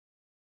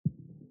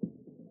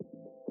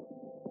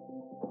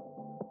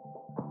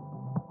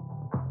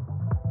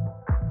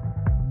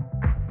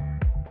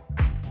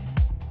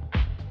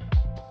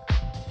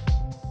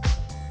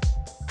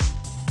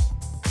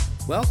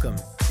Welcome,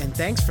 and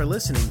thanks for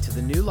listening to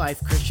the New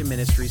Life Christian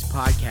Ministries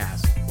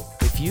podcast.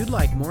 If you'd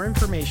like more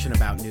information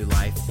about New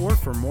Life or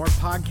for more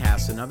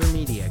podcasts and other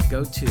media,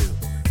 go to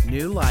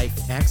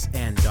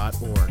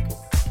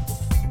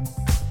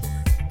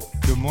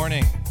newlifexn.org. Good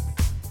morning.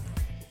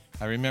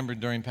 I remembered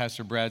during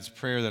Pastor Brad's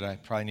prayer that I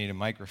probably need a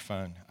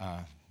microphone.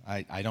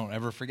 I don't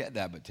ever forget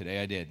that, but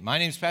today I did. My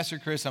name's Pastor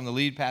Chris. I'm the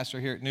lead pastor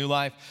here at New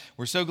Life.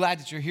 We're so glad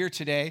that you're here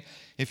today.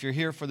 If you're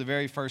here for the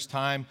very first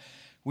time,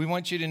 we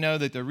want you to know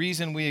that the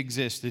reason we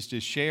exist is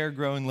to share,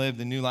 grow, and live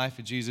the new life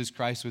of Jesus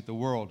Christ with the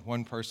world,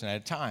 one person at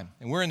a time.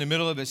 And we're in the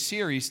middle of a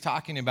series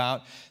talking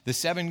about the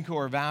 7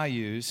 core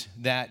values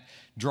that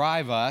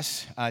drive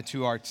us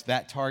to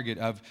that target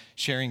of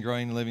sharing,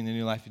 growing, and living the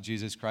new life of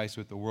Jesus Christ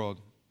with the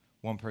world,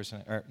 one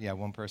person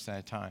at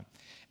a time.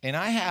 And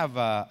I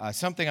have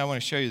something I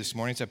want to show you this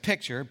morning. It's a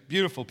picture,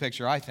 beautiful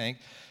picture, I think.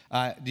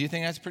 Do you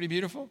think that's pretty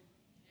beautiful?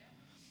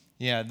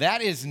 Yeah,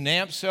 that is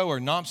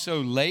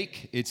Namtso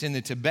Lake. It's in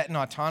the Tibetan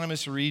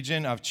Autonomous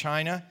Region of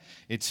China.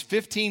 It's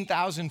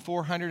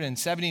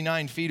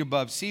 15,479 feet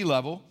above sea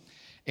level,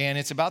 and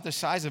it's about the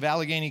size of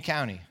Allegheny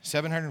County,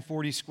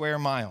 740 square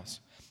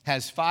miles.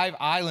 Has 5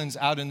 islands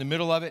out in the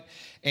middle of it,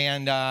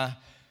 and I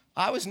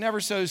was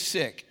never so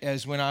sick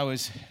as when I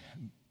was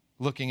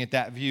looking at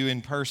that view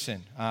in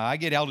person. I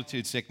get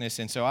altitude sickness,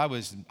 and so I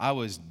was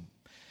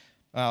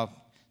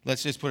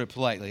let's just put it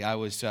politely.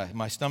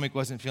 My stomach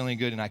wasn't feeling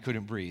good and I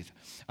couldn't breathe.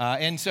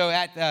 And so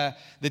at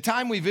the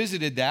time we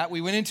visited that,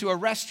 we went into a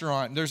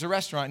restaurant. There's a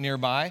restaurant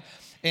nearby,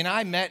 and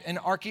I met an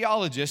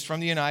archaeologist from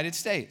the United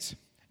States.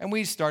 And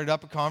we started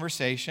up a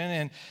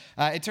conversation,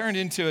 and it turned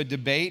into a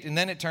debate, and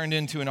then it turned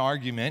into an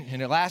argument,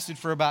 and it lasted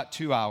for about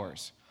 2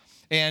 hours.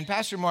 And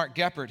Pastor Mark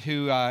Geppert,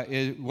 who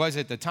was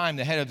at the time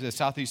the head of the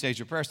Southeast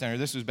Asia Prayer Center,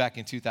 this was back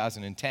in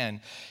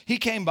 2010, he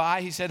came by,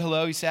 he said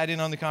hello, he sat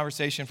in on the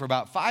conversation for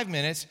about 5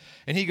 minutes,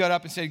 and he got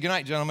up and said, "Good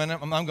night, gentlemen,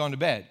 I'm going to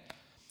bed."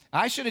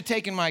 I should have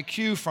taken my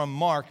cue from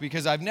Mark,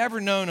 because I've never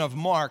known of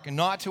Mark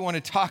not to want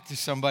to talk to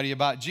somebody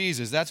about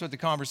Jesus. That's what the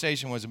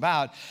conversation was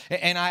about,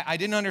 and I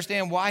didn't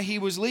understand why he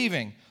was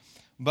leaving.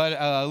 But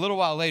a little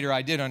while later,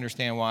 I did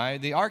understand why.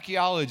 The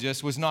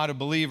archaeologist was not a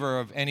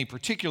believer of any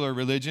particular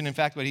religion. In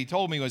fact, what he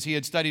told me was he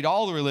had studied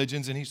all the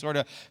religions, and he sort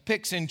of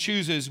picks and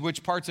chooses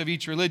which parts of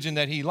each religion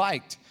that he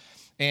liked.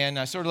 And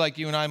sort of like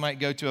you and I might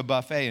go to a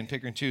buffet and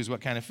pick and choose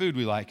what kind of food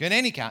we like. And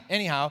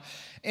anyhow,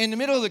 in the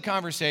middle of the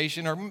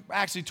conversation, or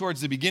actually towards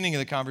the beginning of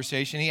the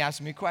conversation, he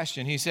asked me a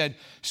question. He said,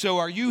 "So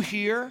are you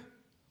here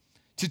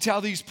to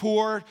tell these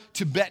poor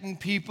Tibetan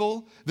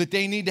people that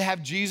they need to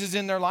have Jesus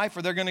in their life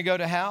or they're going to go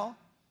to hell?"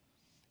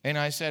 And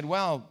I said,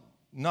 "Well,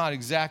 not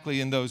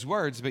exactly in those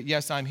words, but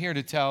yes, I'm here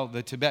to tell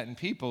the Tibetan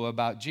people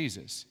about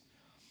Jesus."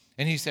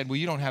 And he said, "Well,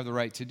 you don't have the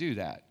right to do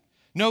that.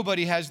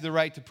 Nobody has the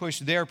right to push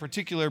their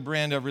particular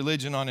brand of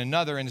religion on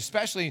another, and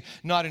especially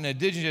not an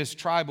indigenous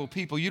tribal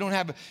people. You don't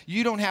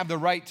have the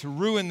right to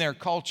ruin their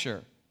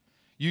culture.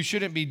 You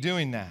shouldn't be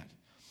doing that."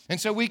 And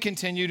so we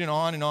continued and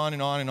on and on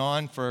and on and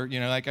on for,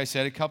 like I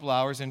said, a couple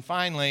hours. And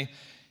finally,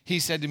 he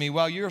said to me,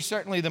 "Well, you're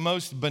certainly the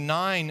most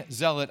benign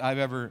zealot I've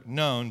ever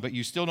known, but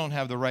you still don't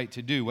have the right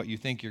to do what you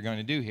think you're going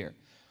to do here."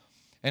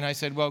 And I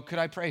said, "Well, could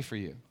I pray for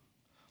you?"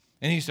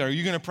 And he said, "Are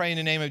you going to pray in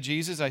the name of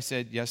Jesus?" I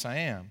said, "Yes, I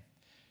am."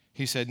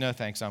 He said, "No,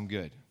 thanks, I'm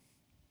good."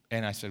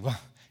 And I said, "Well,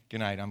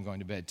 good night, I'm going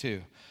to bed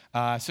too."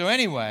 So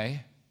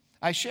anyway,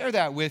 I share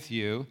that with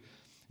you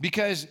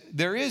because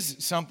there is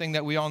something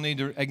that we all need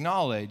to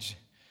acknowledge.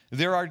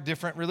 There are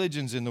different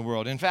religions in the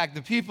world. In fact,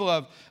 the people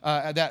of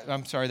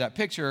that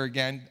picture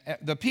again,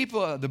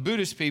 the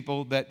Buddhist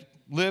people that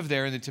live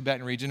there in the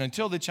Tibetan region,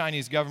 until the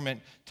Chinese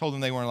government told them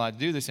they weren't allowed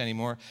to do this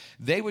anymore,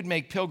 they would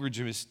make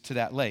pilgrimages to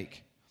that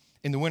lake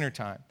in the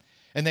wintertime.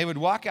 And they would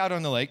walk out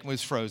on the lake, it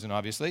was frozen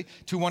obviously,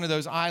 to one of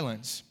those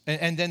islands.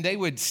 And then they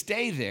would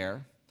stay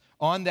there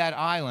on that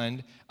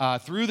island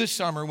through the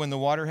summer when the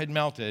water had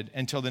melted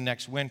until the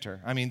next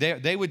winter. I mean,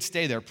 they would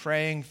stay there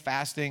praying,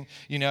 fasting,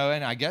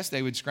 and I guess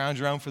they would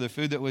scrounge around for the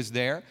food that was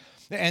there.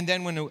 And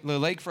then when the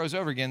lake froze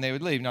over again, they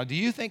would leave. Now, do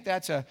you think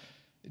that's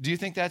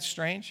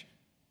strange?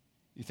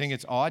 You think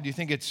it's odd? Do you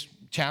think it's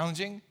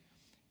challenging?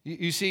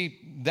 You see,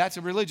 that's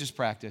a religious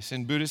practice,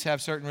 and Buddhists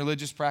have certain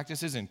religious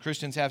practices, and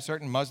Christians have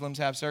certain, Muslims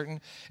have certain,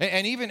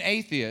 and even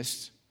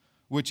atheists,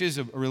 which is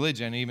a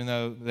religion, even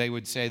though they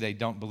would say they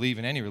don't believe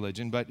in any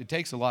religion, but it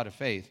takes a lot of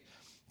faith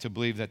to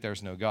believe that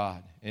there's no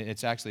God.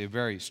 It's actually a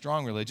very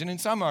strong religion, and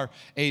some are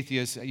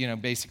atheists,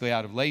 basically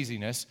out of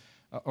laziness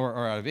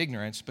or out of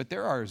ignorance, but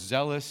there are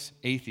zealous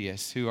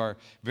atheists who are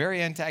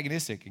very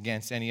antagonistic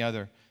against any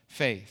other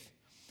faith.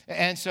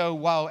 And so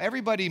while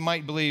everybody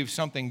might believe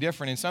something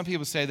different, and some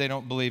people say they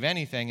don't believe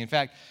anything, in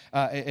fact,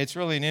 it's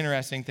really an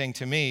interesting thing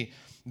to me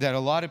that a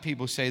lot of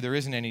people say there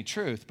isn't any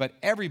truth, but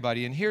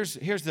everybody, and here's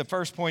the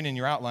first point in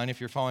your outline, if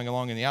you're following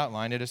along in the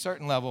outline, at a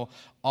certain level,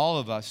 all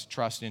of us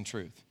trust in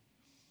truth.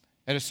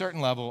 At a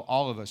certain level,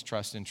 all of us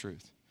trust in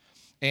truth.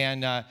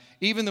 And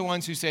even the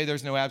ones who say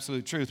there's no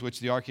absolute truth, which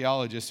the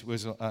archaeologist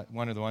was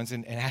one of the ones,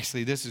 and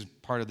actually this is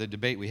part of the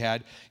debate we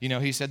had,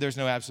 he said there's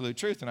no absolute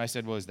truth, and I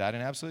said, well, is that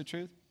an absolute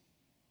truth?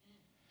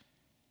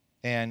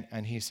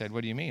 And he said,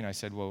 what do you mean? I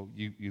said, well,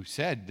 you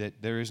said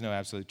that there is no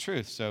absolute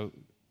truth. So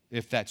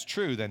if that's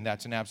true, then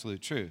that's an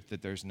absolute truth,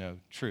 that there's no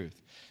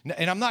truth.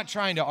 And I'm not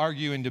trying to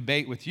argue and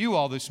debate with you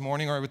all this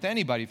morning or with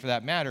anybody for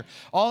that matter.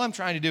 All I'm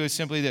trying to do is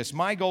simply this.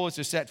 My goal is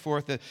to set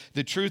forth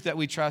the truth that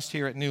we trust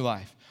here at New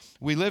Life.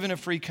 We live in a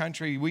free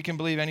country. We can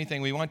believe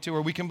anything we want to,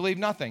 or we can believe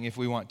nothing if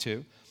we want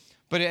to.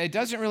 But it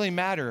doesn't really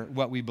matter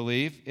what we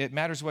believe. It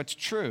matters what's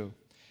true.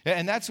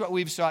 And that's what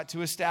we've sought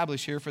to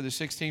establish here for the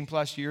 16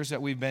 plus years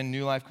that we've been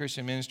New Life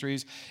Christian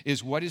Ministries,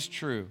 is what is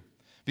true.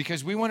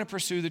 Because we want to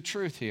pursue the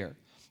truth here.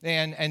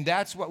 And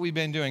that's what we've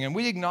been doing. And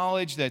we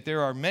acknowledge that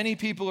there are many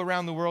people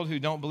around the world who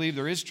don't believe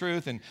there is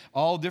truth, and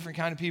all different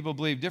kind of people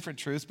believe different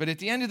truths. But at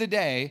the end of the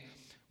day,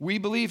 we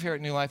believe here at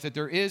New Life that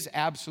there is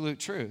absolute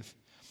truth.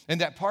 And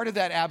that part of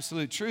that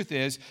absolute truth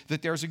is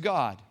that there's a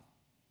God.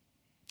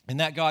 And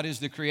that God is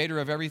the creator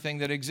of everything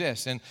that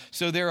exists. And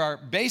so there are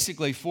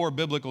basically 4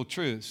 biblical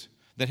truths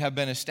that have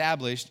been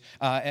established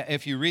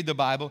if you read the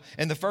Bible.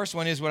 And the first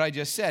one is what I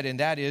just said, and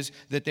that is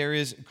that there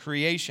is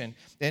creation.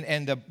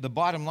 And the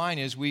bottom line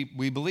is we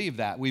believe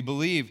that. We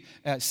believe,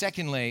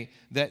 secondly,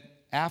 that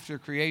after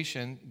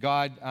creation,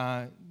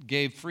 God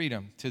gave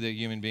freedom to the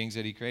human beings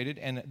that he created,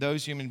 and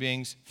those human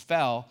beings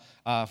fell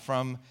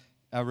from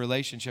a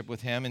relationship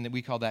with him, and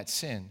we call that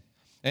sin.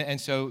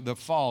 And so the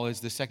fall is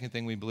the second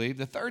thing we believe.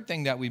 The third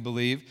thing that we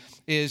believe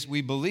is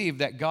we believe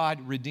that God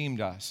redeemed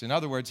us. In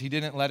other words, he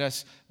didn't let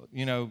us,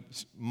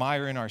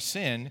 mire in our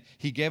sin.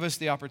 He gave us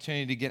the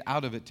opportunity to get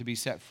out of it, to be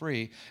set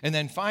free. And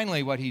then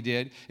finally what he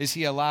did is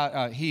he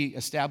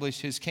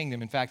established his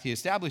kingdom. In fact, he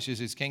establishes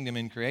his kingdom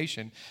in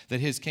creation, that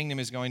his kingdom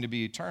is going to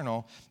be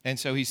eternal. And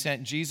so he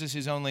sent Jesus,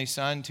 his only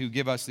son, to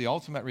give us the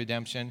ultimate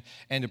redemption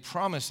and to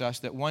promise us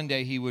that one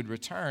day he would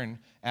return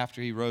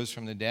after he rose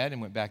from the dead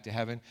and went back to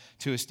heaven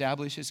to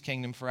establish his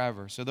kingdom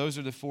forever. So those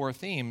are the 4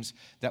 themes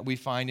that we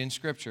find in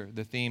Scripture: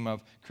 the theme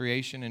of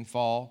creation and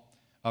fall,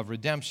 of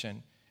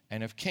redemption,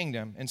 and of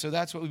kingdom. And so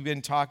that's what we've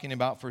been talking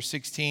about for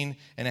 16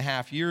 and a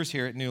half years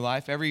here at New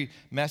Life. Every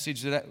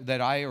message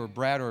that I or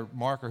Brad or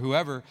Mark or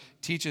whoever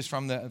teaches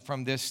from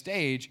this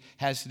stage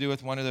has to do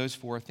with one of those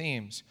 4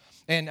 themes.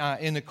 And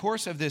in the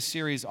course of this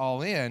series,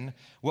 All In,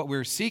 what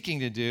we're seeking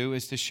to do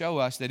is to show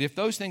us that if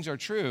those things are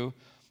true,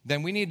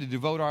 then we need to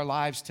devote our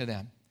lives to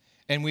them.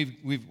 And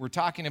we're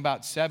talking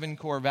about 7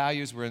 core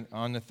values. We're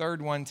on the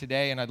 3rd one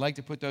today, and I'd like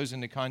to put those in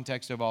the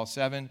context of all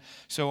 7.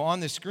 So on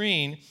the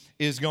screen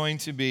is going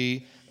to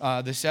be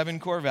the 7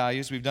 core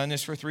values. We've done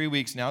this for 3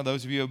 weeks now.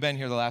 Those of you who have been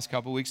here the last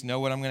couple of weeks know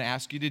what I'm going to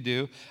ask you to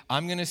do.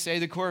 I'm going to say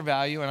the core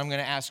value, and I'm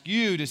going to ask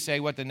you to say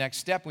what the next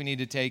step we need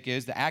to take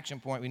is, the action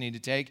point we need to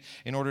take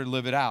in order to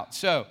live it out.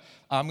 So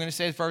I'm going to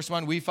say the first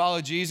one. We follow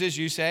Jesus.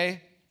 You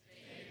say?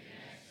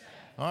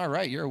 All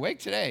right, you're awake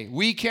today.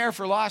 We care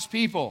for lost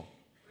people.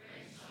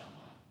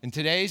 And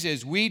today's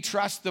is we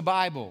trust the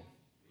Bible.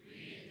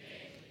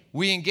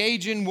 We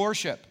engage in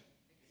worship.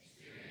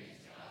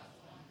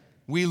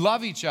 We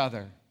love each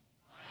other.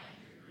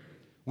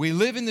 We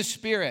live in the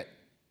Spirit.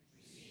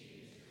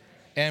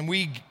 And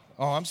we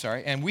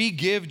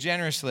give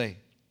generously.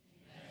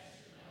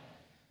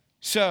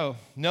 So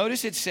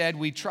notice it said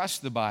we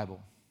trust the Bible.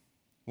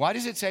 Why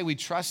does it say we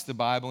trust the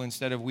Bible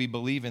instead of we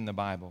believe in the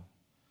Bible?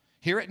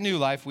 Here at New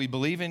Life, we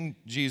believe in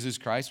Jesus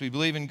Christ. We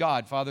believe in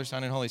God, Father,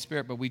 Son, and Holy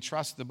Spirit, but we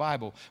trust the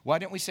Bible. Why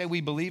don't we say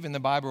we believe in the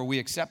Bible or we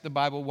accept the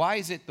Bible? Why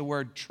is it the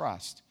word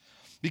trust?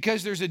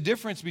 Because there's a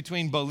difference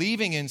between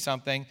believing in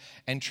something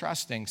and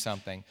trusting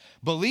something.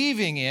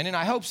 Believing in, and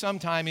I hope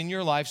sometime in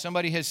your life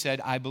somebody has said,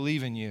 I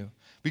believe in you.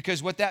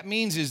 Because what that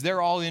means is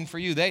they're all in for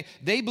you.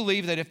 They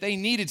believe that if they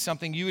needed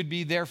something, you would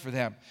be there for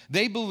them.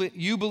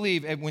 You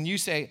believe, and when you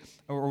say,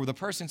 or the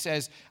person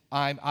says,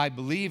 I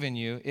believe in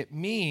you, it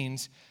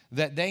means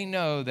that they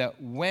know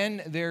that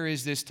when there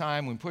is this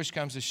time, when push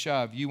comes to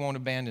shove, you won't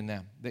abandon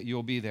them, that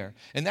you'll be there.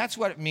 And that's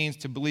what it means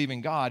to believe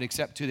in God,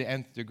 except to the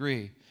nth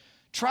degree.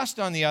 Trust,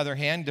 on the other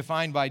hand,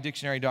 defined by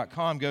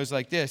dictionary.com, goes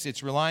like this.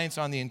 It's reliance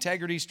on the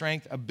integrity,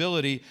 strength,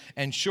 ability,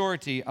 and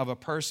surety of a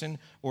person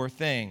or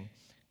thing.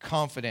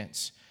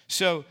 Confidence.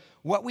 So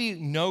what we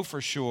know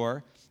for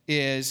sure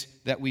is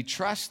that we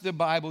trust the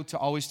Bible to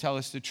always tell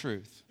us the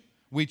truth.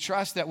 We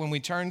trust that when we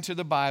turn to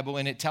the Bible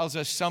and it tells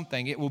us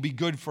something, it will be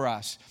good for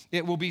us.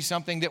 It will be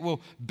something that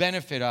will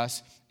benefit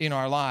us in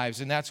our lives,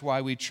 and that's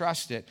why we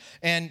trust it.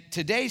 And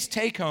today's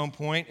take-home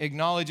point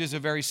acknowledges a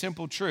very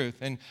simple truth.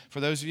 And for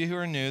those of you who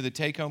are new, the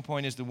take-home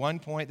point is the one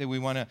point that we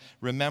want to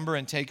remember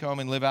and take home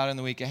and live out in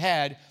the week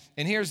ahead.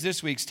 And here's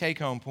this week's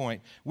take-home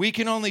point. We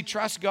can only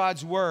trust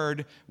God's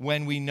word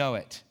when we know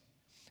it.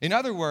 In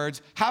other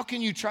words, how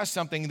can you trust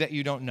something that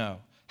you don't know?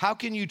 How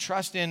can you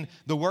trust in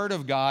the Word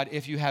of God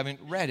if you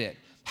haven't read it?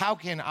 How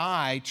can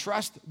I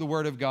trust the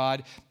Word of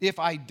God if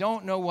I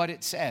don't know what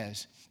it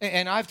says?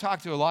 And I've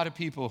talked to a lot of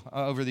people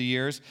over the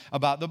years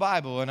about the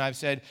Bible, and I've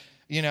said,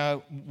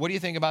 what do you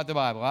think about the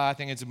Bible? I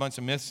think it's a bunch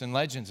of myths and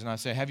legends. And I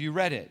say, have you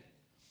read it?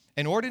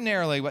 And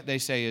ordinarily what they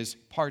say is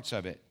parts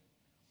of it.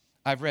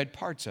 I've read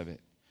parts of it.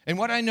 And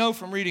what I know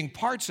from reading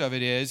parts of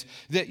it is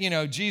that,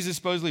 Jesus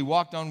supposedly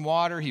walked on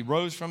water. He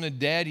rose from the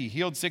dead. He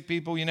healed sick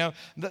people,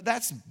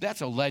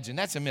 That's a legend.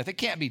 That's a myth. It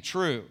can't be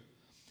true.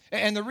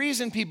 And the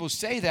reason people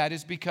say that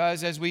is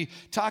because, as we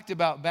talked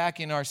about back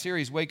in our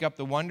series, Wake Up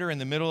the Wonder, in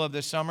the middle of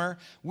the summer,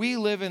 we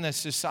live in a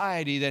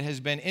society that has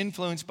been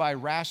influenced by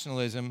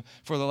rationalism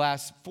for the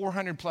last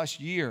 400 plus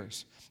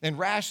years. And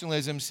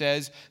rationalism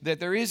says that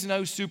there is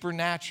no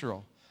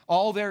supernatural.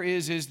 All there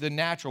is the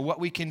natural, what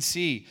we can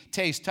see,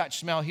 taste, touch,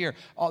 smell, hear,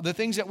 all the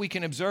things that we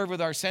can observe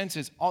with our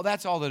senses,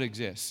 that's all that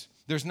exists.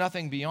 There's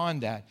nothing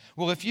beyond that.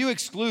 Well, if you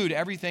exclude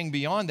everything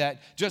beyond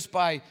that just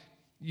by,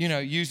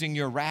 using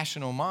your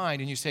rational mind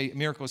and you say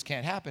miracles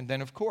can't happen,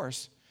 then of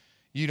course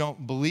you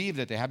don't believe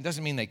that they happen.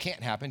 Doesn't mean they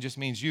can't happen, just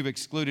means you've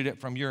excluded it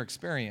from your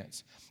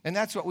experience. And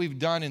that's what we've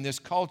done in this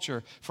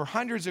culture for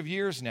hundreds of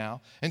years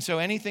now. And so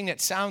anything that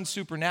sounds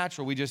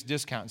supernatural, we just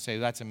discount and say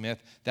that's a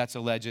myth, that's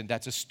a legend,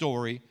 that's a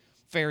story,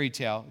 fairy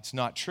tale. It's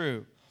not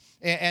true.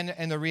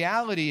 And the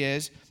reality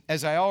is,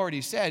 as I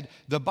already said,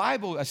 the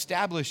Bible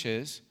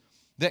establishes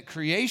that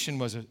creation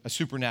was a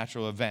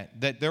supernatural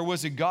event, that there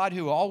was a God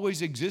who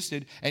always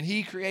existed and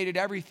he created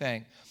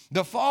everything.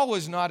 The fall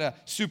was not a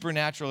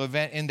supernatural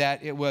event in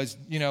that it was,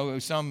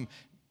 some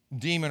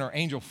demon or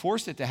angel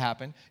forced it to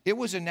happen. It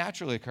was a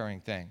naturally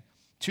occurring thing.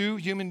 Two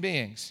human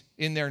beings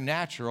in their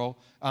natural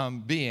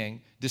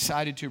being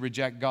decided to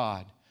reject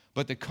God.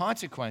 But the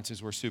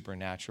consequences were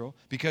supernatural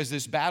because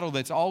this battle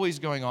that's always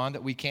going on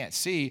that we can't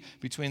see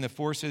between the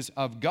forces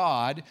of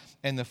God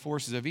and the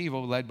forces of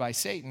evil led by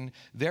Satan,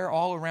 they're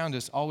all around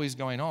us, always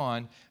going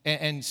on.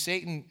 And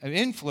Satan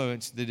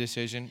influenced the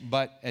decision,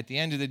 but at the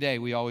end of the day,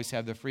 we always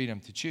have the freedom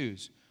to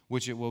choose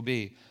which it will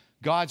be.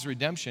 God's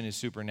redemption is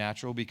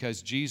supernatural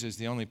because Jesus,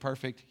 the only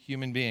perfect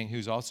human being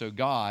who's also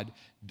God,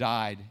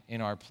 died in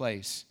our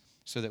place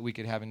so that we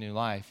could have a new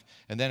life.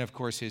 And then, of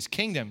course, his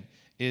kingdom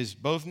is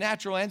both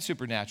natural and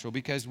supernatural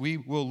because we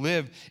will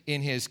live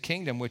in his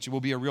kingdom, which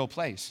will be a real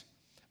place.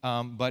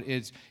 But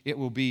it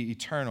will be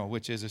eternal,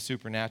 which is a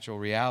supernatural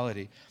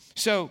reality.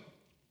 So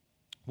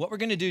what we're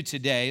going to do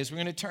today is we're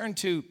going to turn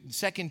to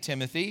 2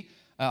 Timothy,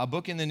 a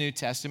book in the New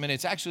Testament.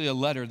 It's actually a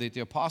letter that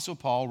the Apostle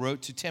Paul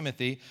wrote to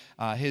Timothy,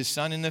 his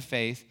son in the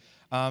faith.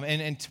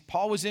 And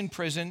Paul was in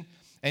prison,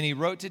 and he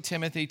wrote to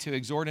Timothy to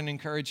exhort and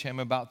encourage him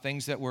about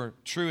things that were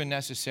true and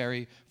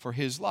necessary for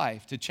his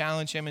life, to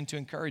challenge him and to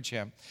encourage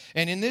him.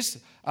 And in this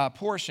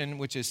portion,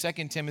 which is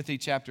 2 Timothy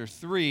chapter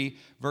 3,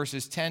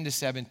 verses 10 to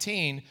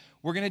 17,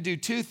 we're going to do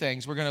two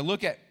things. We're going to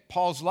look at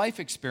Paul's life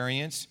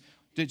experience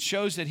that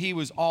shows that he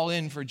was all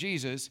in for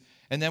Jesus,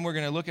 and then we're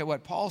going to look at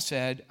what Paul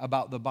said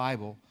about the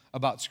Bible,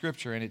 about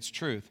Scripture and its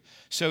truth.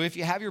 So if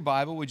you have your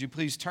Bible, would you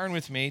please turn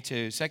with me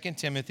to 2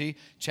 Timothy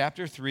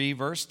chapter 3,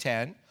 verse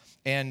 10.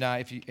 And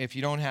if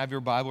you don't have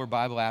your Bible or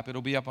Bible app,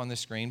 it'll be up on the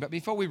screen. But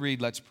before we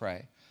read, let's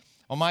pray.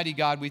 Almighty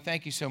God, we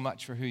thank you so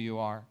much for who you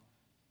are.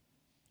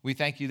 We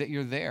thank you that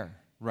you're there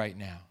right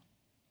now.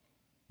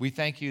 We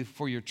thank you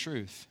for your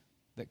truth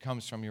that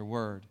comes from your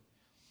word.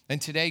 And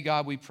today,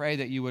 God, we pray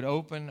that you would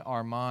open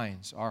our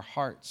minds, our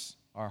hearts,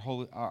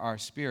 our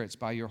spirits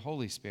by your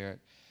Holy Spirit,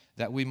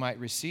 that we might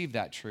receive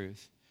that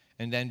truth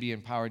and then be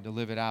empowered to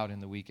live it out in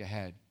the week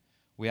ahead.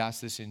 We ask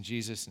this in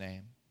Jesus'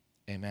 name.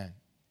 Amen.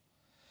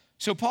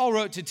 So Paul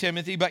wrote to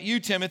Timothy, but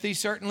you, Timothy,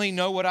 certainly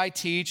know what I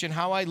teach and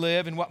how I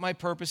live and what my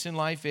purpose in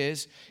life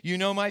is. You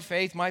know my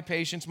faith, my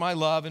patience, my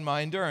love, and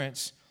my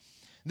endurance.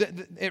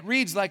 It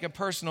reads like a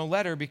personal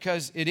letter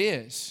because it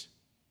is.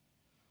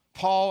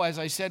 Paul, as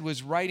I said,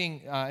 was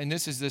writing, and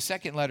this is the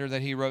second letter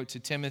that he wrote to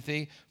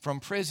Timothy from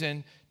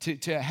prison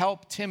to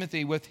help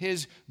Timothy with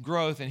his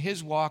growth and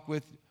his walk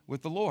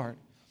with the Lord.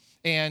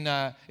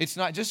 And it's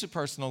not just a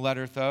personal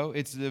letter, though.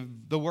 It's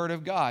the Word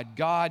of God.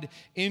 God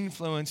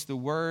influenced the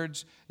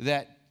words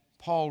that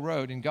Paul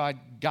wrote, and God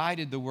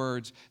guided the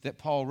words that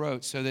Paul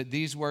wrote so that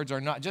these words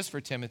are not just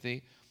for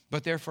Timothy,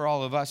 but they're for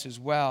all of us as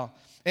well.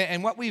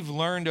 And what we've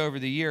learned over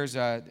the years,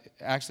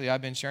 actually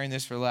I've been sharing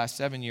this for the last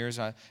 7 years.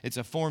 It's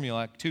a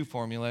formula, two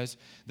formulas,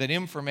 that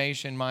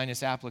information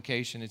minus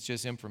application, it's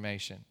just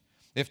information.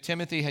 If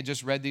Timothy had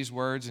just read these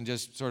words and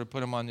just sort of put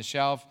them on the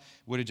shelf,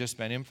 it would have just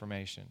been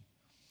information.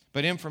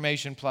 But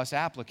information plus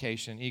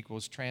application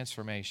equals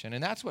transformation.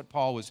 And that's what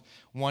Paul was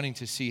wanting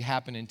to see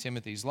happen in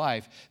Timothy's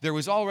life. There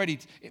was already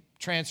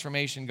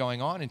transformation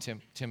going on in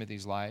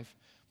Timothy's life,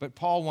 but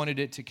Paul wanted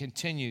it to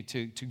continue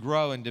to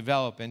grow and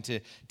develop and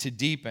to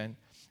deepen.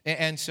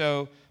 And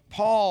so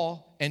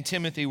Paul and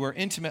Timothy were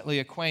intimately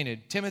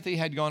acquainted. Timothy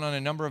had gone on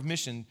a number of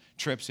mission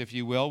trips, if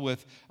you will,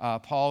 with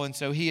Paul. And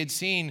so he had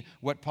seen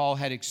what Paul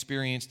had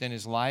experienced in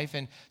his life.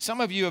 And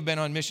some of you have been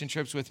on mission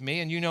trips with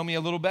me, and you know me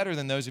a little better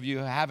than those of you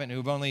who haven't,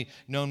 who've only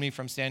known me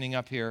from standing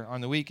up here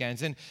on the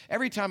weekends. And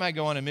every time I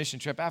go on a mission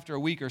trip, after a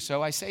week or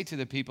so, I say to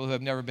the people who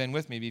have never been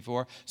with me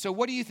before, so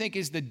what do you think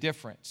is the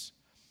difference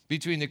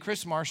between the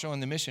Chris Marshall in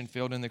the mission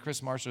field and the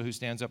Chris Marshall who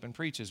stands up and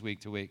preaches week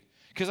to week?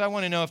 Because I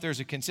want to know if there's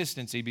a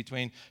consistency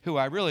between who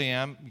I really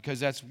am,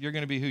 because you're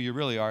going to be who you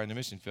really are in the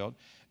mission field,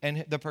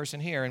 and the person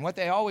here. And what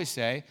they always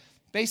say,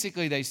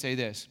 basically they say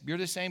this: you're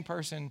the same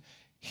person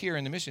here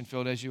in the mission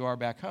field as you are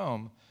back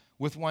home,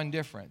 with one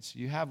difference.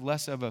 You have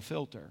less of a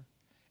filter,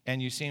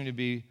 and you seem to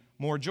be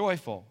more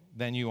joyful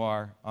than you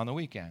are on the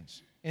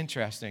weekends.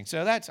 Interesting.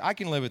 So I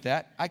can live with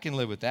that. I can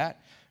live with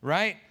that,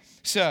 right?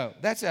 So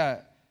that's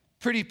a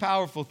pretty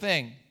powerful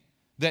thing,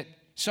 that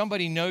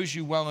somebody knows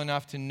you well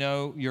enough to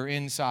know your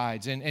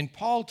insides. And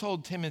Paul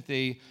told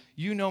Timothy,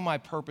 you know my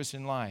purpose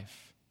in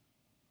life.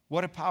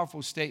 What a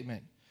powerful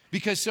statement.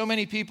 Because so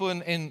many people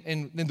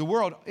in the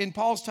world, in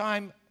Paul's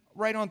time,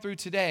 right on through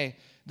today,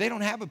 they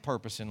don't have a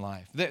purpose in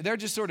life. They're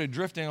just sort of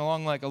drifting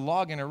along like a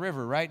log in a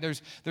river, right?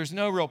 There's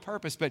no real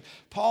purpose. But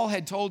Paul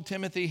had told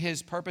Timothy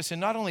his purpose, and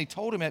not only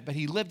told him it, but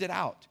he lived it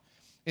out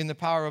in the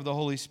power of the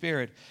Holy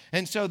Spirit.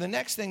 And so the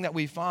next thing that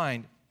we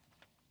find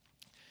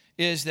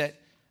is that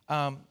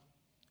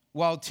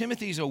while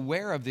Timothy's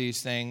aware of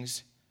these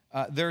things,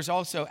 there's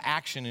also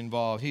action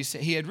involved.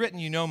 He had written,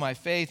 you know my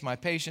faith, my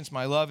patience,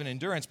 my love, and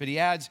endurance. But he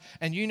adds,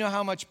 and you know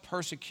how much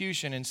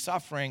persecution and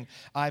suffering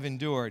I've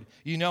endured.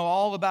 You know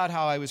all about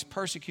how I was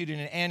persecuted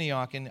in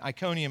Antioch and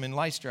Iconium and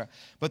Lystra.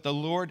 But the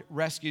Lord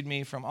rescued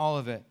me from all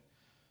of it.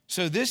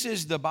 So this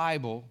is the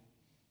Bible.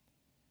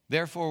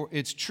 Therefore,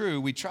 it's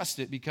true. We trust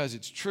it because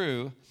it's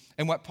true.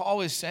 And what Paul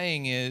is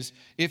saying is,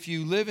 if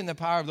you live in the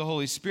power of the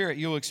Holy Spirit,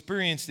 you'll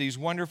experience these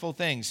wonderful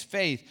things: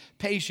 faith,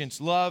 patience,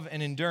 love,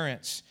 and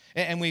endurance.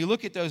 And we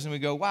look at those and we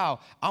go, wow,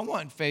 I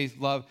want faith,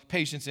 love,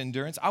 patience,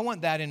 endurance. I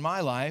want that in my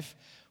life.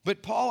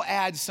 But Paul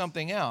adds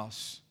something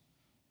else: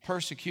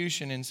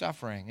 persecution and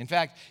suffering. In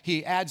fact,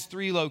 he adds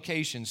 3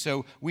 locations.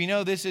 So we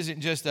know this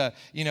isn't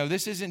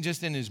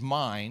just in his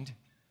mind.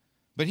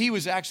 But he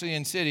was actually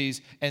in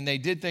cities, and they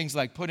did things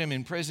like put him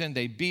in prison.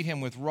 They beat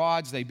him with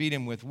rods. They beat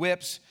him with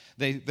whips.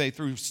 They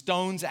threw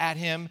stones at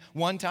him.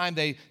 One time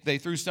they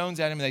threw stones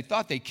at him, and they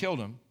thought they killed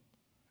him.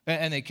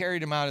 And they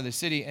carried him out of the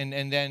city, and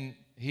then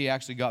he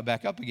actually got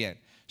back up again.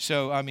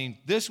 So, I mean,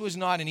 this was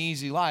not an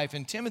easy life,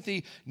 and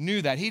Timothy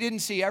knew that. He didn't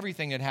see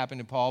everything that happened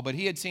to Paul, but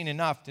he had seen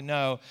enough to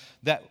know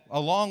that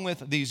along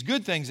with these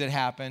good things that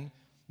happen,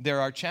 there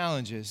are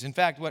challenges. In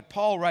fact, what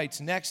Paul writes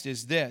next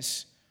is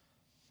this.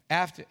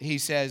 After he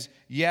says,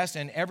 yes,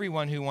 and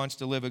everyone who wants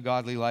to live a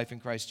godly life in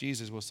Christ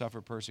Jesus will suffer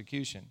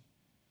persecution.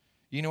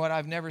 You know what?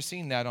 I've never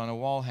seen that on a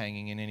wall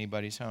hanging in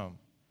anybody's home.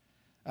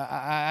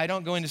 I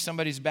don't go into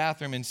somebody's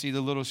bathroom and see the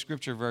little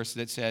scripture verse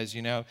that says,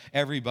 you know,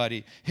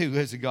 everybody who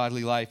lives a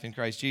godly life in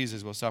Christ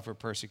Jesus will suffer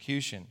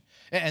persecution.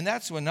 And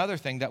that's another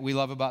thing that we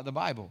love about the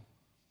Bible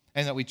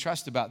and that we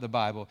trust about the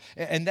Bible.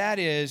 And that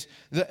is,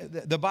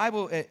 the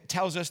Bible, it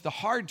tells us the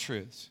hard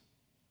truths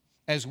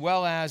as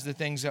well as the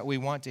things that we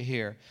want to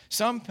hear.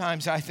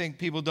 Sometimes I think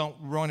people don't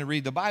want to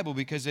read the Bible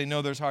because they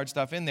know there's hard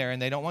stuff in there,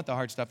 and they don't want the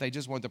hard stuff. They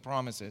just want the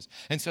promises.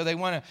 And so they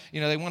want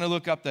to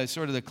look up the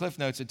sort of the cliff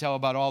notes that tell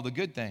about all the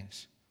good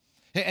things.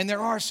 And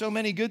there are so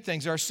many good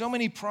things. There are so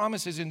many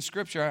promises in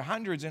Scripture,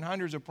 hundreds and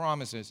hundreds of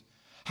promises,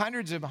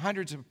 hundreds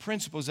of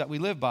principles that we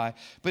live by.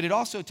 But it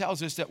also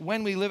tells us that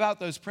when we live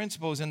out those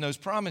principles and those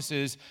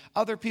promises,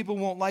 other people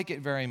won't like it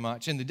very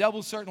much. And the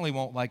devil certainly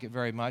won't like it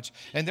very much.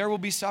 And there will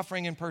be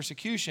suffering and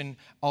persecution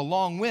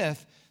along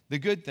with the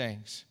good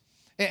things.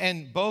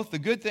 And both the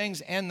good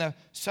things and the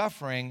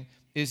suffering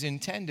is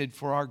intended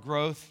for our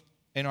growth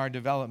and our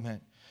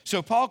development.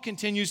 So Paul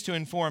continues to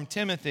inform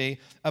Timothy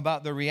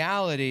about the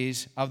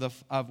realities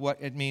of what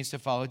it means to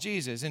follow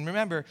Jesus. And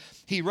remember,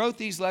 he wrote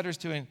these letters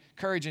to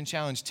encourage and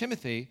challenge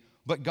Timothy,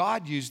 but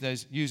God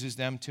uses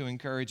them to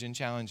encourage and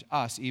challenge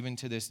us even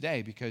to this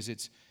day because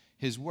it's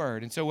his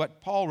word. And so what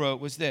Paul wrote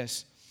was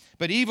this: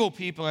 but evil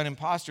people and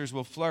impostors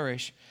will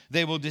flourish.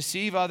 They will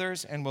deceive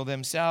others and will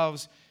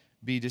themselves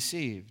be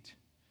deceived.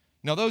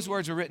 Now, those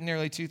words were written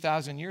nearly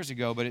 2,000 years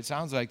ago, but it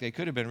sounds like they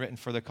could have been written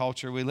for the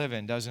culture we live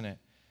in, doesn't it?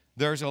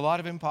 There's a lot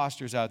of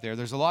imposters out there.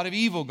 There's a lot of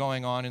evil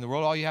going on in the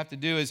world. All you have to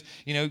do is,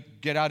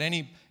 get out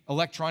any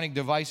electronic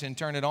device and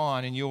turn it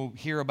on, and you'll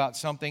hear about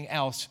something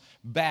else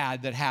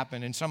bad that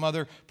happened and some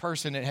other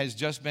person that has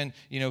just been,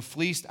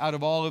 fleeced out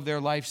of all of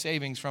their life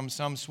savings from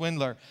some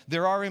swindler.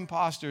 There are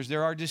imposters.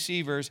 There are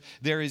deceivers.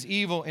 There is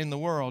evil in the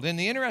world. And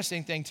the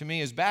interesting thing to me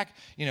is back,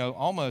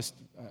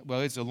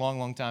 it's a long,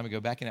 long time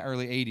ago, back in the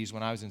early 80s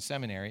when I was in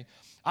seminary,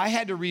 I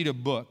had to read a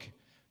book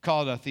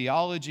called A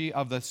Theology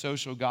of the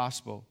Social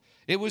Gospel.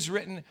 It was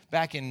written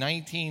back in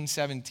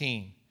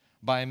 1917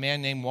 by a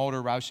man named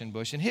Walter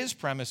Rauschenbusch, and his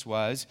premise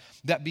was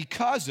that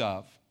because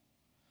of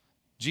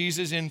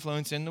Jesus'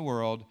 influence in the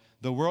world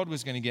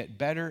was going to get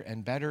better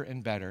and better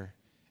and better.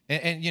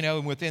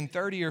 And within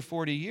 30 or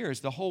 40 years,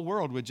 the whole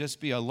world would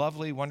just be a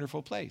lovely,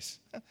 wonderful place.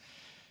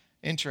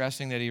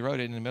 Interesting that he wrote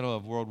it in the middle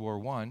of World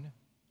War I.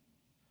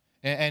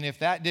 And if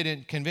that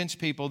didn't convince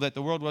people that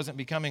the world wasn't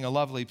becoming a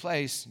lovely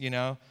place,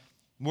 World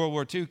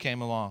War II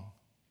came along.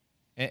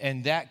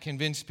 And that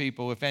convinced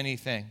people, if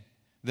anything,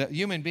 that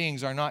human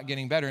beings are not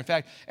getting better. In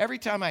fact, every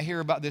time I hear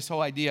about this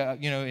whole idea,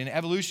 an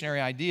evolutionary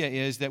idea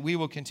is that we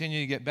will continue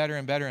to get better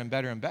and better and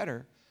better and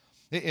better.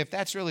 If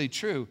that's really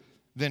true,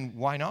 then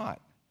why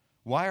not?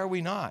 Why are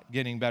we not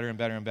getting better and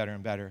better and better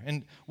and better?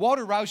 And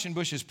Walter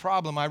Rauschenbusch's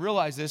problem, I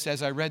realized this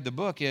as I read the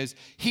book, is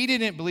he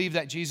didn't believe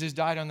that Jesus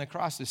died on the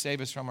cross to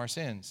save us from our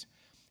sins.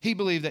 He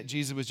believed that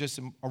Jesus was just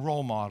a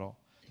role model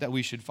that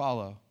we should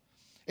follow.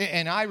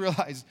 And I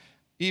realized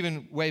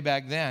even way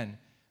back then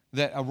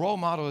that a role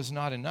model is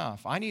not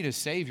enough. I need a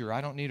Savior. I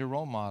don't need a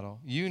role model.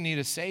 You need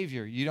a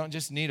Savior. You don't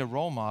just need a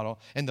role model.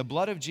 And the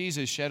blood of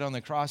Jesus shed on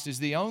the cross is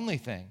the only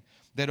thing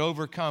that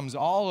overcomes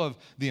all of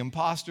the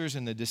imposters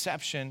and the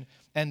deception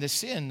and the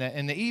sin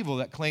and the evil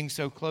that clings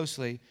so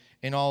closely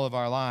in all of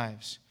our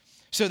lives.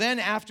 So then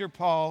after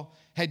Paul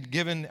had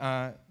given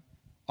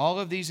all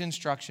of these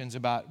instructions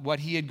about what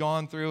he had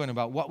gone through and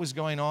about what was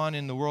going on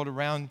in the world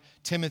around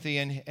Timothy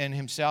and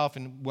himself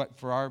and what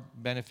for our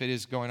benefit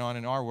is going on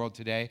in our world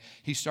today,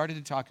 he started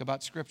to talk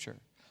about Scripture.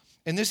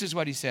 And this is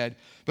what he said,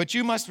 "But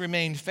you must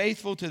remain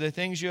faithful to the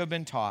things you have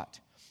been taught.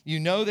 You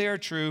know they are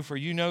true, for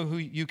you know who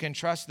you can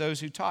trust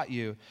those who taught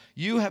you.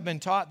 You have been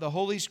taught the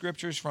Holy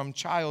Scriptures from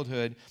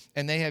childhood,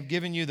 and they have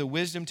given you the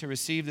wisdom to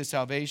receive the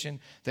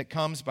salvation that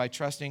comes by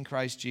trusting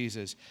Christ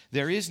Jesus.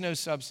 There is no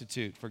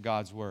substitute for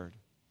God's Word."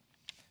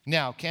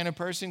 Now, can a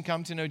person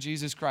come to know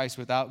Jesus Christ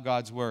without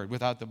God's Word,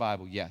 without the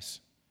Bible? Yes.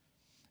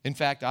 In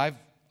fact,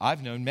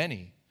 I've known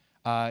many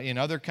in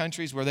other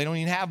countries where they don't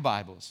even have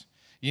Bibles.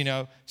 You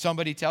know,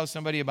 somebody tells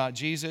somebody about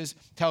Jesus,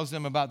 tells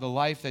them about the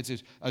life that's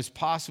as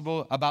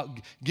possible, about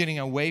getting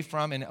away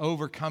from and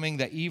overcoming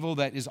the evil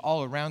that is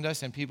all around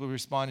us, and people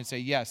respond and say,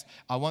 yes,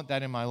 I want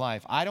that in my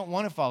life. I don't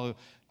want to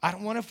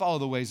follow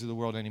the ways of the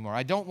world anymore.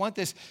 I don't want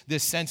this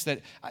sense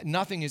that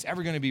nothing is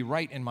ever going to be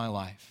right in my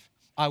life.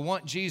 I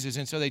want Jesus,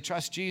 and so they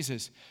trust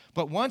Jesus.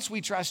 But once we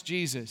trust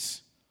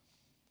Jesus,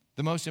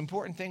 the most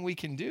important thing we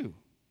can do,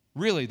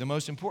 really the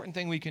most important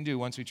thing we can do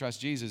once we trust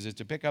Jesus is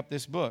to pick up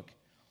this book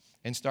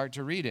and start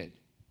to read it.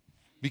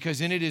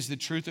 Because in it is the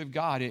truth of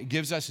God. It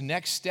gives us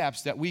next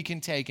steps that we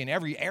can take in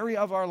every area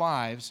of our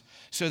lives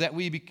so that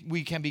we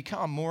can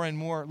become more and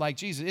more like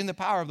Jesus in the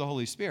power of the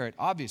Holy Spirit,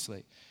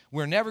 obviously.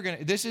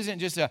 This isn't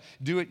just a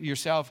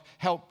do-it-yourself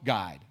help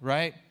guide,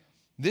 right?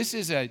 This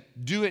is a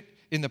do-it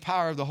in the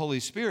power of the Holy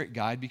Spirit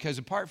guide, because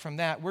apart from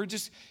that, we're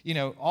just,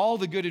 all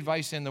the good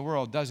advice in the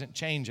world doesn't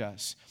change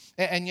us.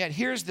 And yet,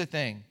 here's the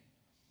thing.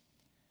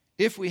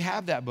 If we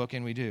have that book,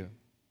 and we do,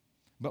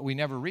 but we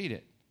never read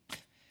it,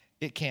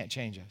 it can't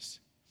change us.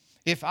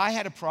 If I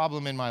had a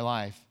problem in my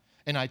life,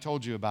 and I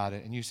told you about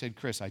it, and you said,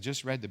 Chris, I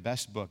just read the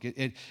best book.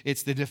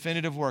 It's the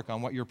definitive work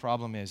on what your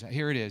problem is.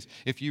 Here it is.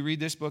 If you read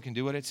this book and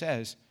do what it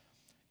says,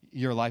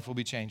 your life will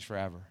be changed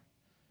forever.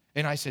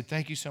 And I said,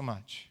 thank you so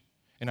much.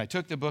 And I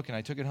took the book and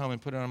I took it home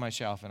and put it on my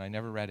shelf and I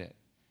never read it.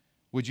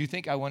 Would you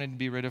think I wanted to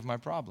be rid of my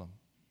problem?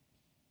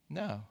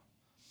 No.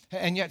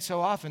 And yet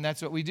so often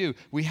that's what we do.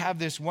 We have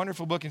this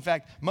wonderful book. In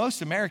fact,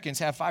 most Americans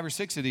have 5 or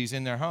 6 of these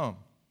in their home.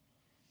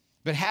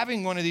 But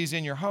having one of these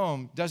in your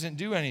home doesn't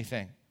do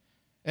anything.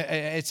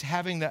 It's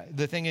having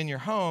the thing in your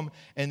home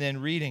and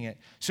then reading it.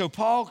 So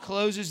Paul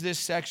closes this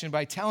section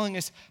by telling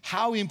us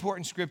how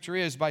important Scripture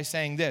is by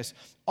saying this.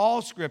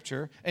 All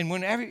Scripture, and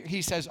whenever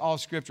he says all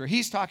Scripture,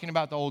 he's talking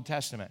about the Old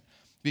Testament,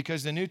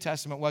 because the New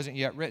Testament wasn't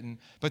yet written,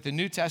 but the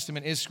New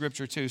Testament is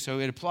Scripture too, so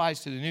it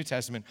applies to the New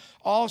Testament.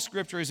 All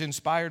Scripture is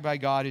inspired by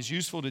God, is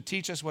useful to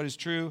teach us what is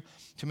true,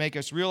 to make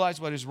us realize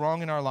what is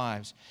wrong in our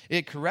lives.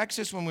 It corrects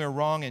us when we are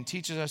wrong and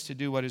teaches us to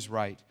do what is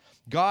right.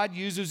 God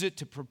uses it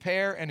to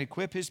prepare and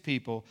equip his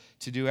people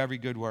to do every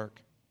good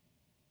work.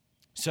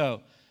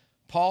 So,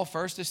 Paul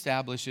first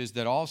establishes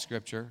that all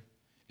Scripture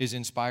is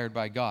inspired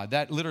by God.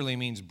 That literally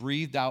means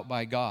breathed out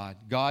by God.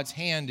 God's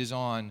hand is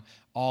on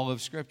all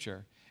of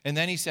Scripture. And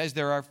then he says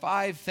there are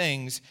 5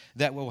 things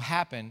that will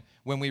happen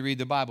when we read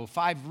the Bible.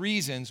 5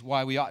 reasons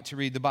why we ought to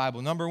read the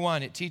Bible. Number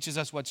 1, it teaches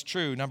us what's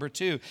true. Number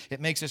 2,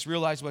 it makes us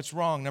realize what's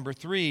wrong. Number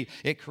 3,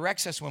 it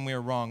corrects us when we are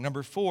wrong.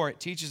 Number 4,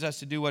 it teaches us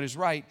to do what is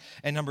right.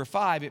 And number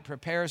 5, it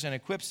prepares and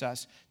equips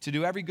us to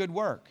do every good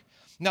work.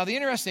 Now, the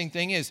interesting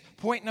thing is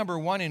point number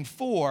 1 and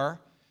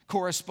 4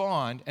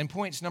 correspond, and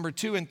points number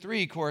 2 and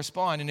 3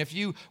 correspond. And if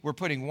you were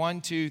putting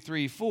 1, 2,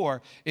 3,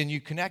 4, and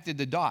you connected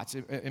the dots,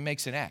 it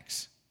makes an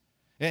X.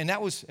 And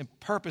that was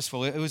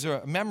purposeful. It was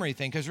a memory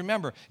thing. Because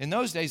remember, in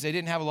those days, they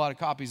didn't have a lot of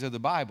copies of the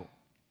Bible.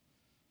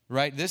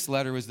 Right? This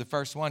letter was the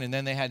first one. And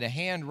then they had to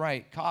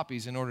handwrite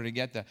copies in order to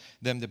get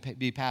them to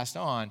be passed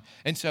on.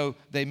 And so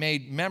they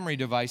made memory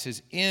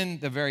devices in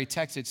the very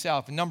text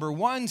itself. And number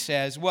 1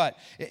 says what?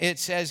 It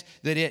says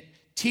that it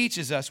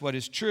teaches us what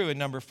is true. And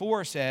number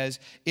 4 says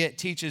it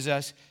teaches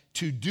us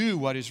to do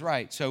what is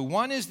right. So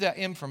 1 is the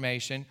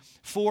information.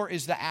 4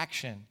 is the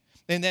action.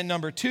 And then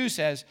number 2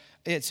 says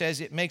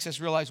it makes us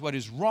realize what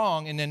is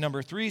wrong. And then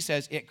number 3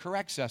 says it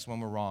corrects us when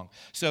we're wrong.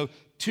 So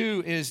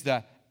 2 is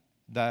the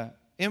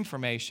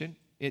information.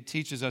 It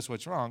teaches us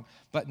what's wrong.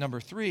 But number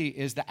 3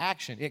 is the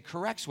action. It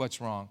corrects what's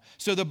wrong.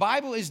 So the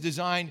Bible is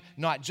designed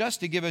not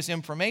just to give us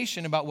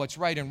information about what's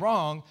right and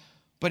wrong,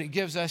 but it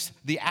gives us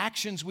the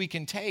actions we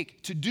can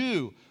take to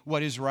do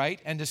what is right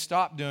and to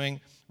stop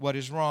doing what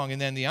is wrong. And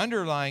then the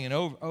underlying and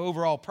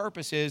overall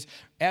purpose is,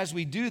 as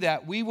we do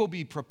that, we will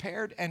be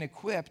prepared and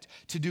equipped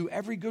to do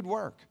every good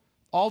work,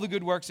 all the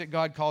good works that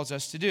God calls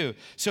us to do.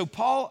 So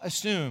Paul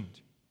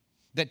assumed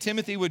that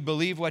Timothy would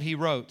believe what he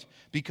wrote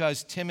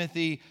because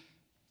Timothy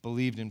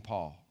believed in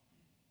Paul.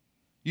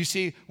 You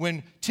see,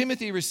 when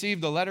Timothy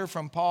received the letter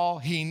from Paul,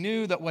 he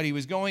knew that what he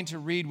was going to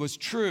read was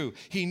true.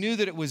 He knew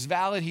that it was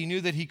valid. He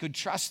knew that he could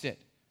trust it.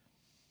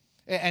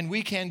 And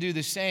we can do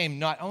the same,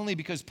 not only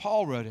because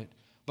Paul wrote it,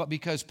 but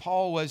because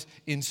Paul was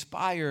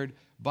inspired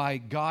by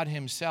God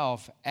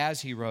himself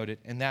as he wrote it,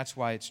 and that's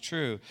why it's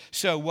true.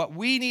 So what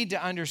we need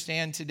to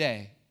understand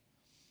today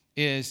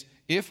is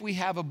if we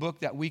have a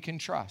book that we can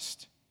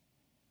trust,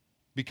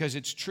 because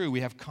it's true, we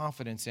have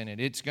confidence in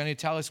it. It's going to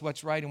tell us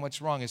what's right and what's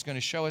wrong. It's going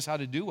to show us how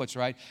to do what's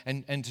right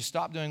and to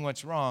stop doing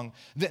what's wrong.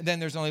 Then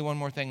there's only one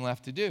more thing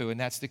left to do, and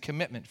that's the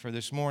commitment for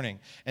this morning.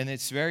 And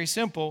it's very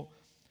simple.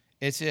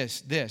 It's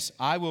this.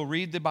 I will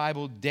read the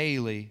Bible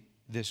daily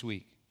this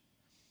week.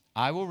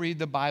 I will read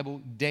the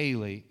Bible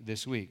daily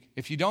this week.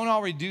 If you don't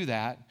already do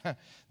that,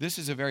 this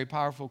is a very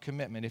powerful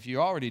commitment. If you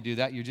already do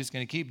that, you're just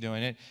going to keep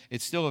doing it.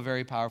 It's still a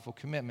very powerful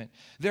commitment.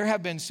 There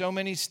have been so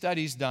many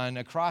studies done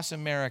across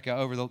America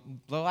over the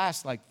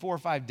last 4 or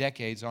 5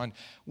 decades on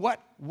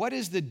what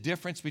is the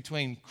difference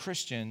between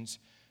Christians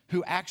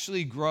who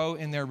actually grow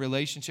in their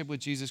relationship with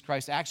Jesus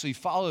Christ, actually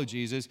follow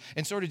Jesus,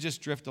 and sort of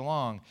just drift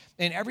along.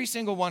 And every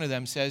single one of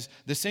them says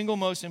the single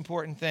most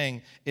important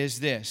thing is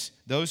this: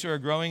 those who are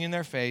growing in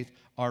their faith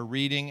are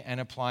reading and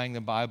applying the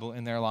Bible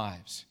in their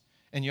lives.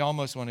 And you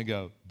almost want to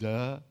go,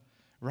 duh,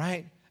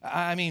 right?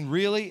 I mean,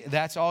 really?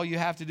 That's all you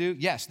have to do?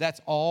 Yes,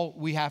 that's all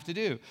we have to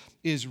do,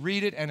 is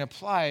read it and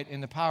apply it in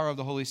the power of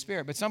the Holy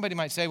Spirit. But somebody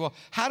might say, well,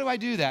 how do I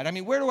do that? I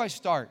mean, where do I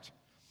start?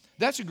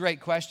 That's a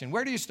great question.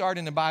 Where do you start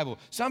in the Bible?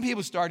 Some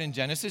people start in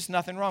Genesis,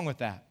 nothing wrong with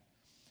that.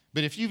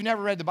 But if you've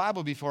never read the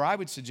Bible before, I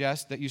would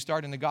suggest that you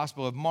start in the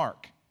Gospel of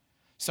Mark.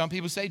 Some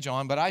people say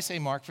John, but I say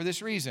Mark for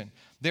this reason.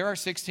 There are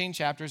 16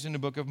 chapters in the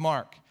book of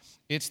Mark.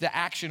 It's the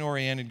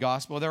action-oriented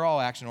gospel. They're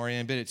all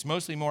action-oriented, but it's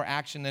mostly more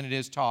action than it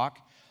is talk.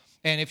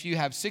 And if you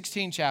have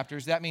 16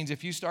 chapters, that means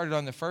if you started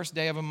on the first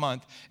day of a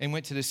month and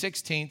went to the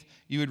 16th,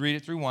 you would read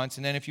it through once.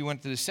 And then if you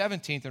went to the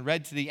 17th and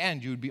read to the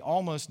end, you would be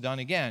almost done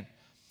again.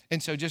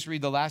 And so just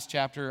read the last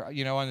chapter,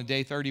 on the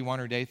day 31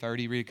 or day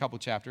 30, read a couple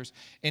chapters.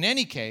 In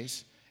any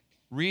case,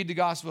 read the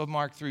Gospel of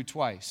Mark through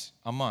twice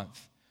a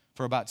month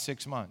for about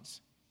 6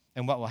 months.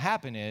 And what will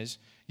happen is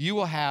you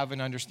will have an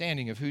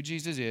understanding of who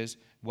Jesus is,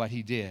 what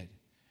he did.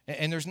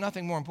 And there's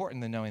nothing more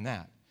important than knowing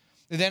that.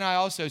 Then I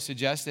also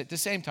suggest that at the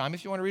same time,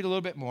 if you want to read a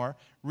little bit more,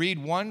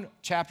 read one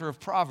chapter of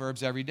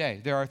Proverbs every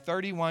day. There are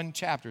 31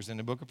 chapters in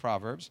the book of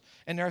Proverbs,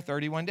 and there are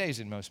 31 days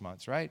in most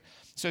months, right?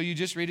 So you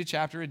just read a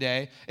chapter a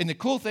day. And the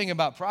cool thing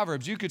about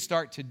Proverbs, you could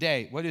start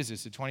today. What is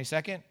this, the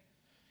 22nd?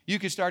 You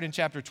could start in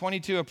chapter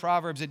 22 of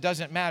Proverbs. It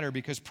doesn't matter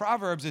because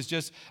Proverbs is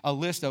just a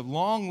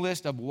long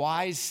list of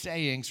wise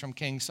sayings from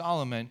King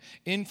Solomon,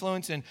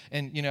 influenced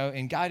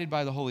and guided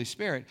by the Holy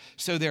Spirit.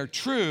 So they're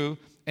true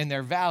and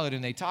they're valid,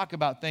 and they talk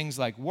about things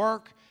like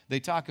work. They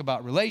talk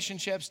about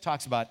relationships,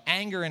 talks about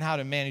anger and how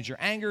to manage your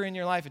anger in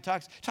your life. It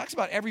talks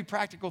about every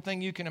practical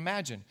thing you can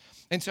imagine.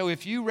 And so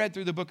if you read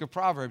through the book of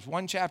Proverbs,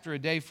 one chapter a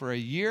day for a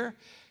year,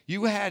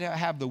 you had to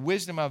have the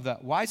wisdom of the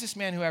wisest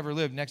man who ever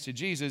lived next to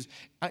Jesus,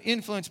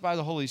 influenced by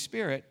the Holy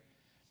Spirit,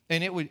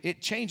 and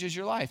it changes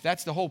your life.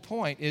 That's the whole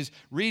point, is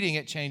reading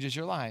it changes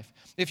your life.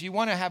 If you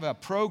want to have a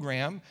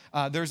program,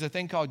 there's a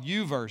thing called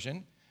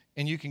YouVersion,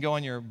 and you can go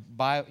on your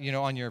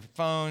on your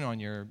phone, on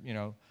your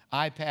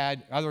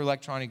iPad, other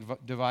electronic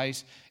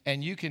device,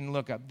 and you can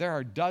look up. There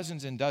are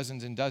dozens and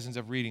dozens and dozens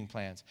of reading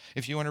plans.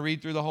 If you want to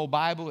read through the whole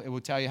Bible, it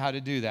will tell you how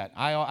to do that.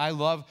 I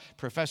love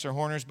Professor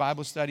Horner's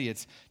Bible study.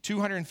 It's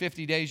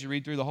 250 days you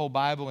read through the whole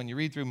Bible, and you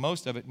read through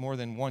most of it more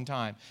than one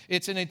time.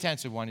 It's an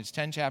intensive one. It's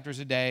 10 chapters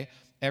a day,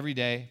 every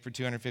day for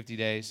 250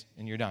 days,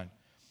 and you're done.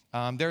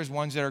 There's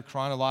ones that are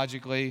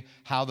chronologically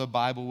how the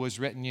Bible was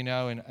written,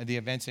 and the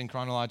events in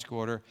chronological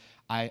order.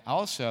 I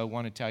also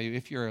want to tell you,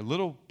 if you're a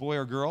little boy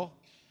or girl,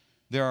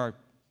 there are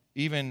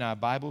even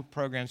Bible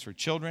programs for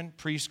children,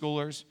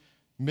 preschoolers,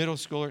 middle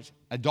schoolers,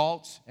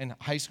 adults, and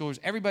high schoolers.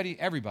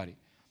 Everybody.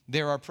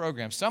 There are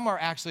programs. Some are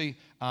actually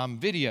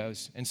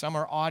videos, and some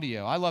are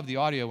audio. I love the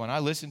audio one. I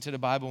listen to the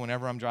Bible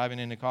whenever I'm driving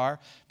in the car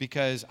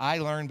because I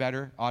learn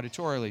better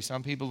auditorily.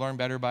 Some people learn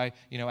better by,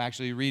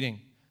 actually reading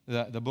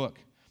the book.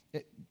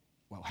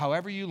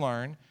 However you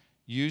learn,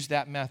 use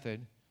that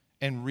method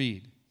and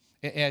read.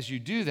 As you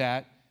do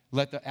that,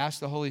 ask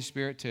the Holy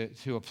Spirit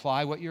to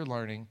apply what you're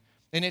learning.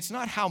 And it's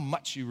not how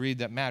much you read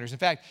that matters. In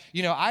fact,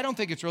 I don't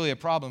think it's really a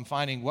problem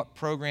finding what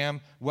program,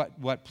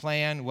 what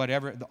plan,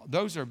 whatever.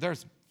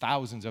 There's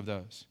thousands of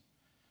those.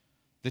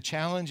 The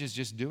challenge is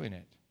just doing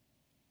it.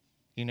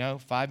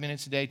 5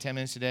 minutes a day, 10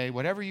 minutes a day,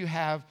 whatever you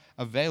have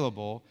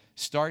available,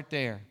 start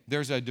there.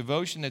 There's a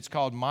devotion that's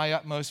called My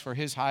Utmost for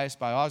His Highest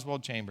by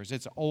Oswald Chambers.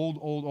 It's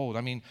old.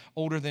 I mean,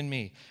 older than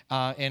me.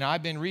 And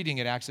I've been reading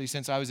it actually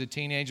since I was a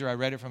teenager. I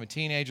read it from a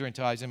teenager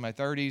until I was in my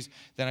 30s.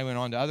 Then I went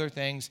on to other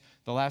things.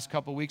 The last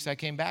couple of weeks I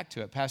came back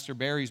to it. Pastor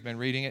Barry's been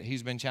reading it.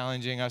 He's been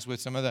challenging us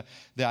with some of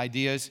the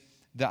ideas.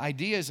 The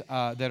ideas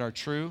that are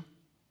true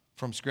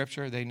from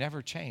Scripture, they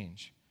never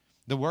change.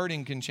 The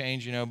wording can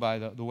change, by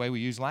the way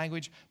we use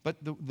language, but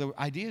the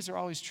ideas are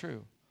always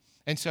true.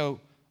 And so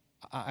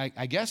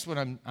I guess what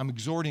I'm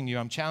exhorting you,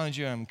 I'm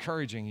challenging you, I'm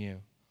encouraging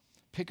you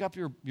pick up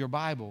your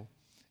Bible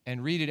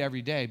and read it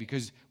every day,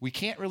 because we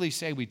can't really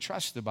say we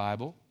trust the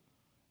Bible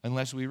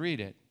unless we read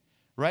it,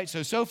 right?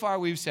 So far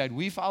we've said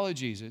we follow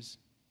Jesus,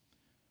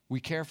 we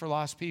care for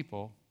lost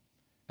people,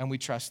 and we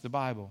trust the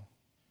Bible.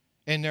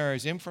 And there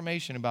is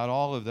information about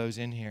all of those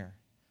in here.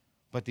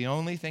 But the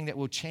only thing that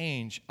will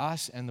change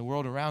us and the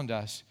world around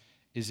us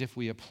is if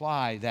we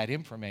apply that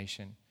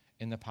information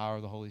in the power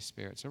of the Holy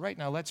Spirit. So right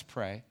now, let's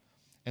pray,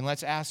 and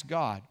let's ask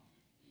God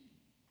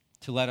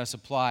to let us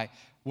apply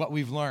what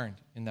we've learned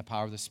in the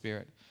power of the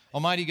Spirit.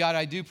 Almighty God,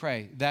 I do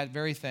pray that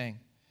very thing,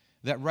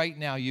 that right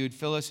now you would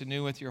fill us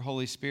anew with your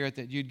Holy Spirit,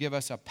 that you'd give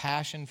us a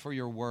passion for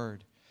your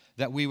word,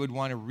 that we would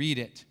want to read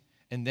it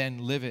and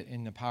then live it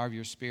in the power of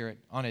your Spirit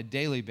on a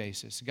daily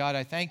basis. God,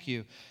 I thank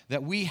you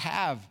that we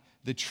have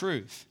the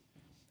truth,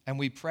 and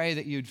we pray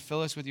that you'd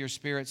fill us with your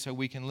Spirit so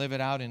we can live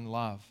it out in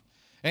love.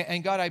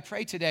 And God, I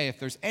pray today, if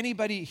there's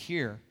anybody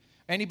here,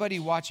 anybody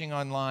watching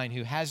online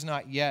who has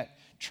not yet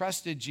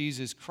trusted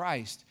Jesus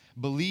Christ,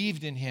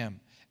 believed in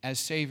him as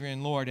Savior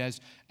and Lord,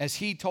 as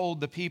he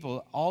told the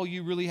people, all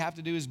you really have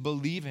to do is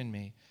believe in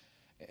me,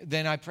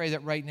 then I pray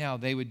that right now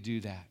they would do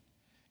that.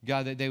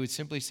 God, that they would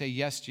simply say,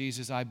 yes,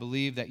 Jesus, I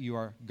believe that you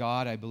are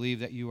God. I believe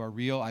that you are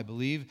real. I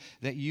believe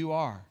that you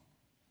are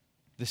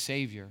the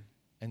Savior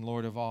and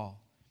Lord of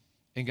all.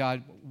 And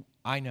God,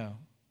 I know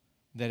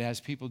that as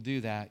people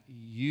do that,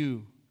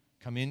 you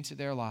come into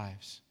their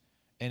lives,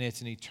 and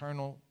it's an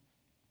eternal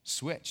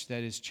switch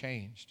that is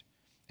changed.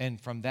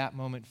 And from that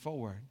moment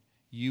forward,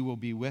 you will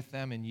be with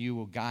them and you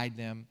will guide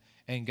them.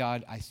 And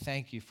God, I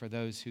thank you for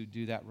those who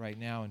do that right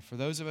now. And for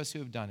those of us who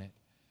have done it,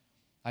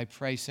 I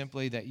pray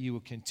simply that you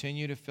will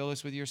continue to fill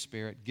us with your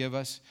Spirit. Give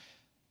us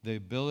the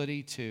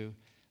ability to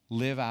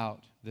live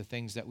out the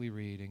things that we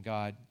read. And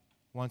God,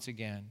 once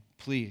again,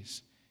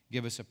 please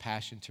give us a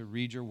passion to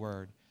read your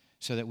word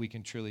so that we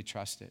can truly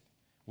trust it.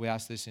 We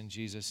ask this in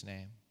Jesus'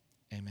 name.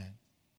 Amen.